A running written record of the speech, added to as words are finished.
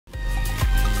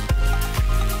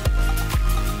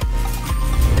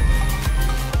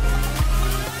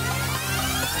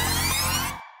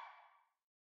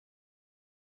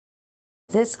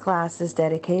This class is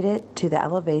dedicated to the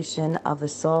elevation of the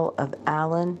soul of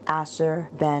Alan Asher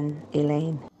Ben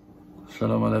Elaine.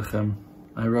 Shalom Aleichem.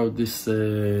 I wrote this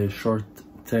short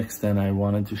text and I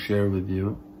wanted to share with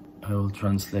you. I will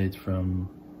translate from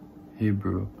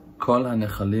Hebrew. Kol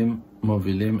hanechalim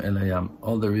movilim el hayam.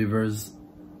 All the rivers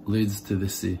leads to the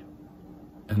sea.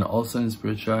 And also in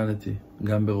spirituality,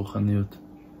 gam beruchaniyut.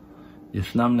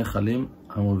 Yeshnam nechalim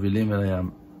hamovilim el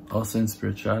hayam. Also in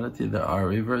spirituality, there are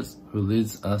rivers who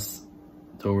leads us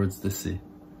towards the sea,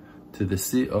 to the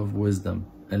sea of wisdom.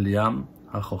 El yam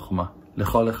hachochma.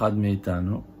 Lechol echad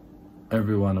meitanu.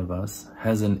 Every one of us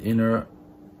has an inner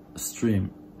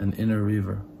stream, an inner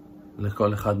river.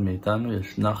 Lechol echad meitanu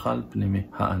yesh nachal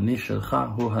pnimi. Ha'ani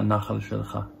shelcha hu hanachal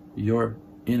shelcha. Your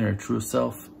inner true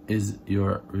self is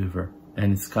your river,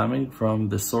 and it's coming from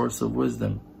the source of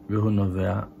wisdom. V'hu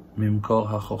novea mimkor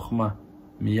hachochma.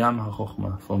 Miyam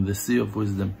hachochma, from the sea of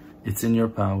wisdom. It's in your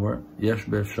power. Yesh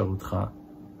be'efsharutcha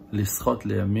lischot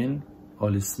liyamin or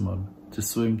lismol, to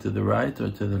swim to the right or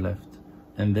to the left,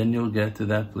 and then you'll get to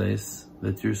that place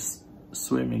that you're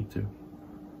swimming to.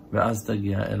 Ve'az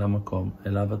tagia el hamakom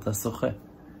elav ata soche,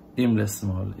 im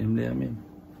lesmol im liyamin,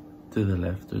 to the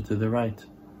left or to the right.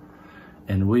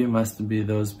 And we must be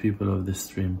those people of the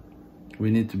stream. We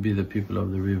need to be the people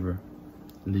of the river.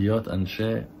 Liot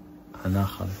anshe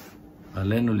hanachal.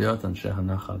 Alenu liot anshe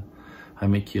hanachal,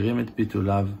 hamekirim et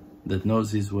pitulav, that knows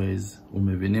his ways,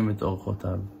 umevinim et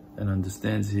orchotav, and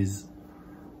understands his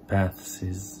paths,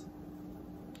 his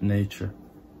nature.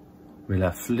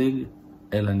 Velaflig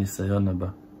el hanisayon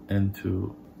haba, and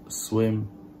to swim,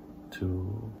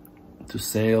 to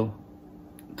sail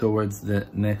towards the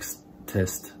next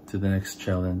test, to the next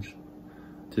challenge,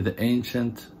 to the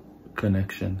ancient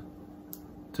connection,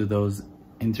 to those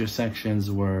intersections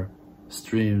where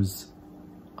streams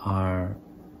are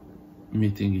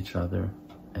meeting each other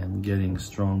and getting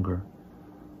stronger,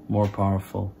 more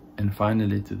powerful, and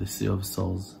finally to the sea of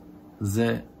souls.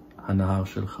 Ze hanahar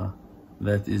shelcha,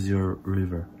 that is your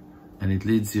river, and it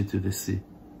leads you to the sea.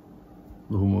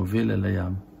 V'hu movil el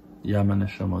hayam, yam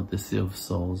haneshamot, the sea of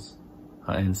souls,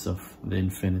 ha'en sof, the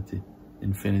infinity,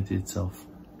 infinity itself.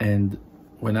 And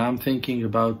when I'm thinking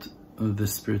about the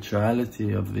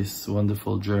spirituality of this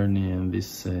wonderful journey and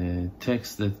this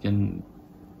text that can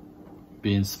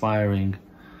be inspiring,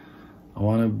 I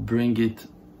want to bring it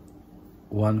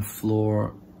one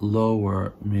floor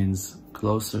lower, means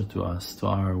closer to us, to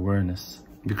our awareness,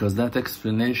 because that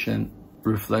explanation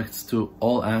reflects to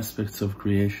all aspects of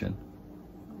creation.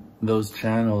 Those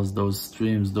channels, those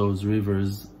streams, those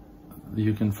rivers,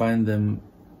 you can find them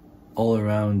all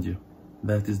around you.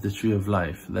 That is the tree of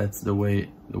life. That's the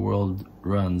way the world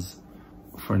runs.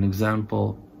 For an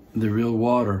example, the real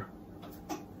water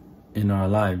in our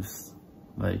lives,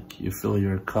 like you fill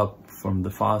your cup from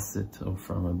the faucet or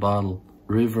from a bottle.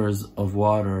 Rivers of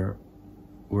water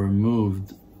were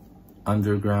moved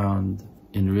underground,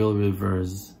 in real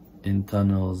rivers, in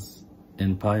tunnels,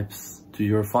 in pipes, to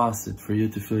your faucet for you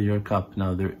to fill your cup.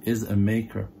 Now there is a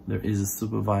maker, there is a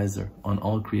supervisor on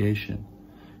all creation.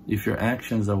 If your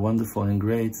actions are wonderful and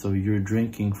great, so you're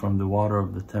drinking from the water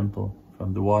of the temple,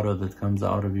 from the water that comes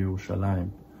out of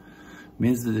Yerushalayim,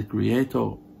 means that the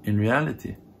Creator, in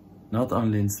reality, not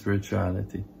only in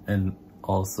spirituality, and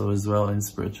also as well in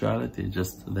spirituality,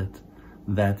 just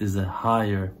that is a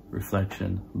higher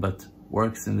reflection, but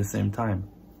works in the same time.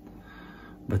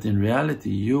 But in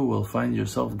reality, you will find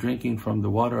yourself drinking from the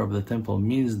water of the temple,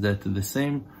 means that the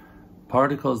same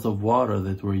particles of water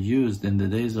that were used in the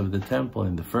days of the temple,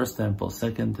 in the first temple,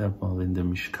 second temple, in the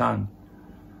Mishkan,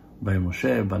 by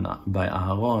Moshe, by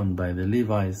Aharon, by the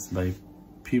Levites, by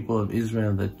people of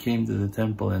Israel that came to the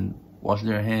temple and washed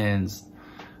their hands,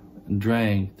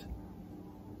 drank,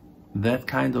 that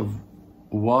kind of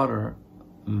water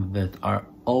that are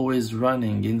always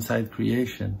running inside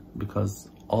creation, because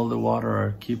all the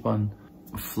water keep on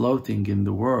floating in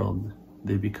the world.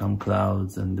 They become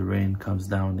clouds and the rain comes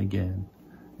down again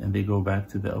and they go back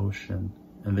to the ocean.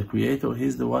 And the Creator,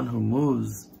 He's the one who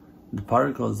moves the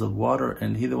particles of water,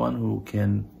 and He's the one who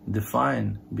can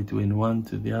define between one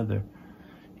to the other.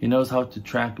 He knows how to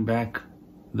track back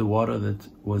the water that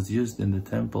was used in the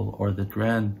temple or that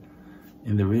ran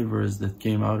in the rivers that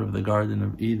came out of the Garden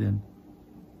of Eden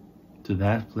to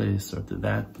that place or to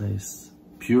that place.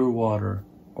 Pure water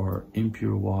or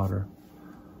impure water.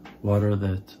 Water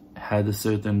that had a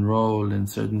certain role in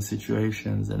certain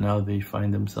situations, and now they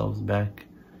find themselves back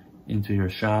into your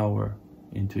shower,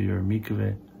 into your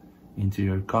mikveh, into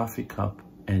your coffee cup,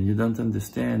 and you don't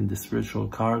understand the spiritual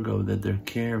cargo that they're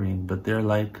carrying, but they're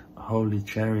like holy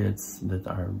chariots that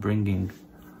are bringing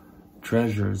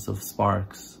treasures of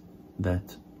sparks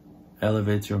that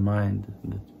elevates your mind,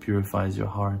 that purifies your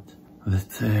heart,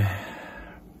 that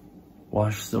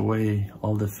washes away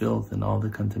all the filth and all the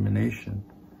contamination.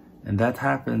 And that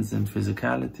happens in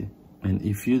physicality. And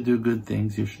if you do good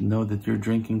things, you should know that you're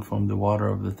drinking from the water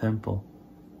of the temple.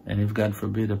 And if, God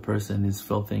forbid, a person is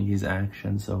filthing his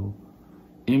actions, so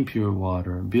impure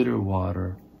water, bitter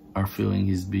water are filling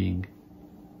his being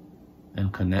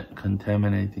and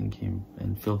contaminating him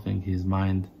and filthing his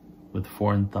mind with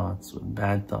foreign thoughts, with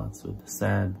bad thoughts, with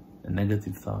sad and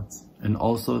negative thoughts. And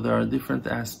also there are different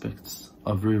aspects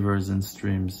of rivers and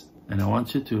streams. And I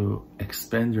want you to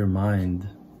expand your mind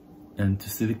and to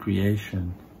see the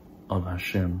creation of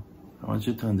Hashem. I want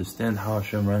you to understand how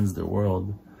Hashem runs the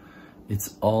world.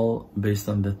 It's all based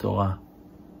on the Torah.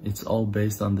 It's all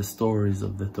based on the stories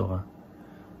of the Torah.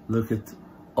 Look at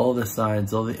all the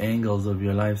sides, all the angles of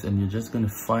your lives, and you're just going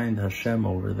to find Hashem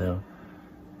over there.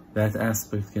 That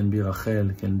aspect can be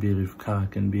Rachel, can be Rivka,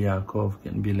 can be Yaakov,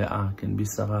 can be Leah, can be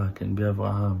Sarah, can be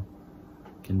Abraham,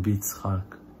 can be Yitzchak,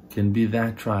 can be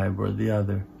that tribe or the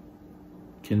other,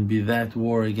 can be that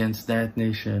war against that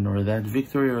nation, or that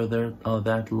victory or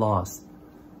that loss,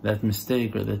 that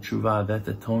mistake or that tshuva, that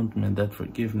atonement, that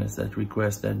forgiveness, that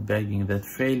request, that begging, that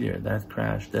failure, that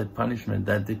crash, that punishment,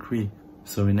 that decree.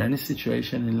 So in any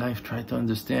situation in life, try to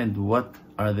understand what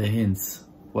are the hints,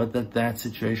 what that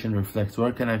situation reflects.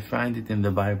 Where can I find it in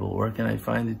the Bible? Where can I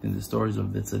find it in the stories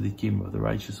of the tzaddikim, of the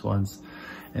righteous ones?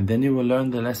 And then you will learn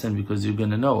the lesson, because you're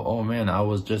going to know, oh man, I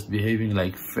was just behaving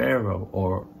like Pharaoh,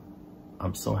 or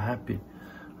I'm so happy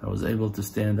I was able to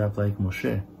stand up like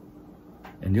Moshe.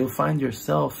 And you'll find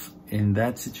yourself in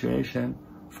that situation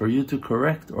for you to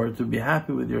correct or to be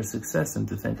happy with your success and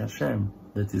to thank Hashem.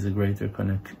 That is a greater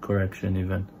correction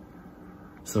even.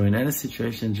 So in any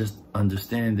situation, just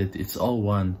understand that it's all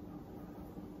one.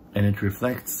 And it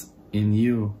reflects in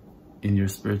you, in your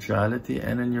spirituality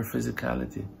and in your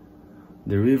physicality.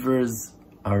 The rivers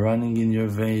are running in your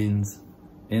veins,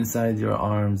 inside your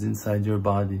arms, inside your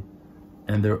body.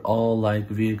 And they're all like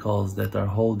vehicles that are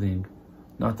holding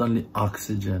not only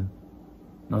oxygen,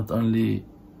 not only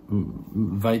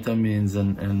vitamins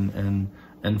and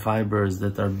fibers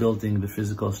that are building the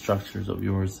physical structures of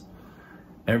yours.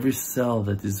 Every cell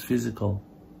that is physical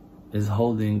is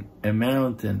holding a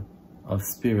mountain of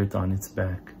spirit on its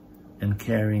back and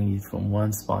carrying it from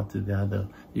one spot to the other.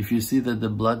 If you see that the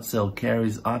blood cell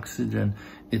carries oxygen,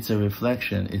 it's a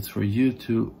reflection. It's for you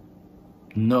to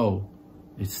know,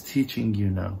 it's teaching you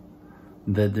now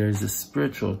that there is a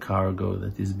spiritual cargo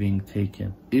that is being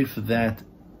taken. If that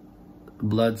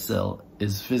blood cell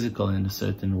is physical in a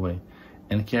certain way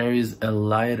and carries a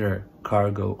lighter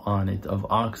cargo on it of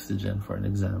oxygen, for an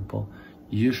example,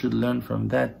 you should learn from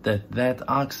that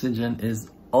oxygen is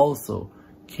also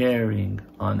carrying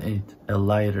on it a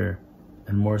lighter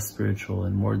and more spiritual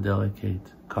and more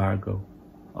delicate cargo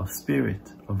of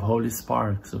spirit, of holy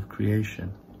sparks of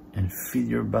creation, and feed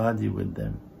your body with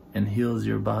them and heals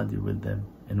your body with them.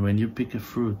 And when you pick a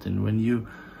fruit, and when you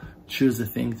choose a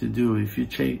thing to do, if you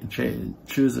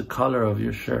choose a color of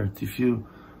your shirt, if you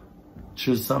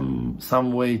choose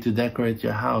some way to decorate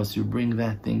your house, you bring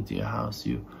that thing to your house,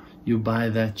 you buy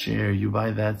that chair, you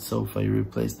buy that sofa, you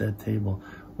replace that table.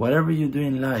 Whatever you do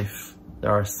in life,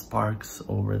 there are sparks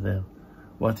over there.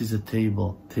 What is a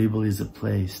table? Table is a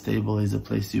place. Table is a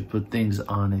place you put things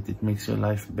on it. It makes your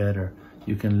life better.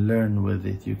 You can learn with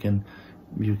it. You can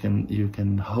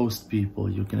host people.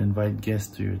 You can invite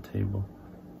guests to your table.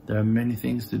 There are many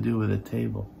things to do with a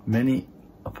table. Many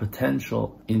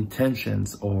potential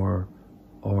intentions or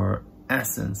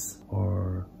essence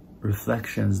or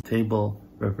reflections table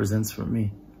represents for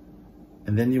me.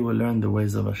 And then you will learn the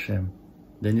ways of Hashem.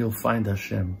 Then you'll find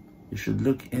Hashem. You should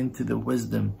look into the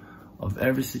wisdom of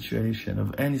every situation,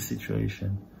 of any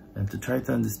situation, and to try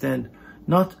to understand,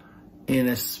 not in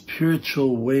a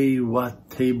spiritual way, what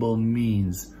table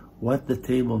means, what the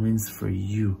table means for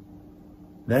you.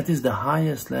 That is the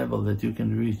highest level that you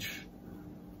can reach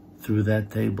through that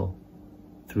table,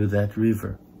 through that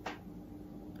river.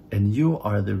 And you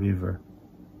are the river,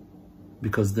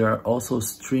 because there are also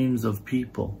streams of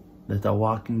people that are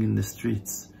walking in the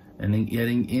streets and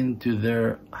getting into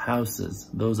their houses.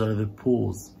 Those are the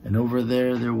pools. And over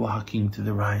there, they're walking to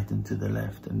the right and to the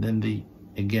left. And then they,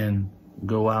 again,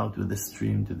 go out with the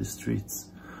stream to the streets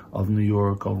of New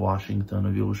York, of Washington,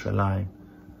 of Yerushalayim,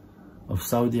 of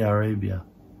Saudi Arabia.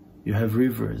 You have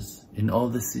rivers in all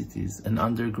the cities and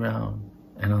underground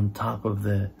and on top of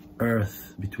the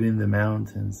earth, between the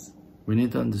mountains. We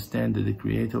need to understand that the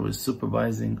Creator is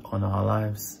supervising on our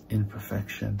lives in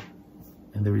perfection.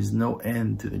 And there is no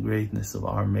end to the greatness of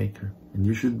our Maker. And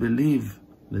you should believe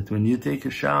that when you take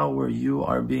a shower, you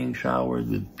are being showered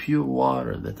with pure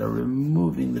water that are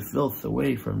removing the filth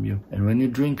away from you. And when you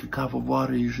drink a cup of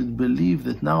water, you should believe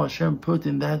that now Hashem put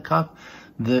in that cup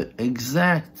the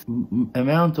exact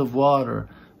amount of water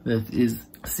that is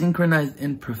synchronized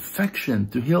in perfection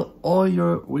to heal all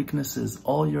your weaknesses,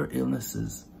 all your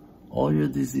illnesses, all your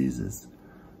diseases,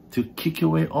 to kick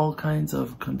away all kinds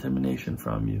of contamination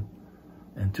from you,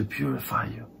 and to purify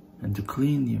you, and to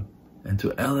clean you, and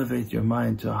to elevate your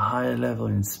mind to a higher level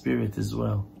in spirit as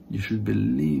well. You should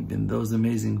believe in those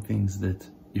amazing things, that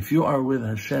if you are with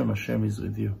Hashem, Hashem is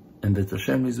with you. And that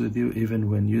Hashem is with you even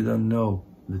when you don't know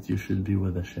that you should be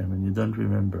with Hashem and you don't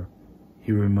remember.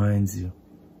 He reminds you.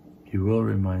 He will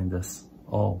remind us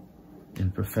all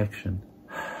in perfection.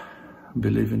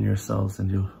 Believe in yourselves and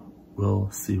you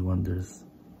will see wonders.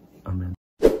 Amen.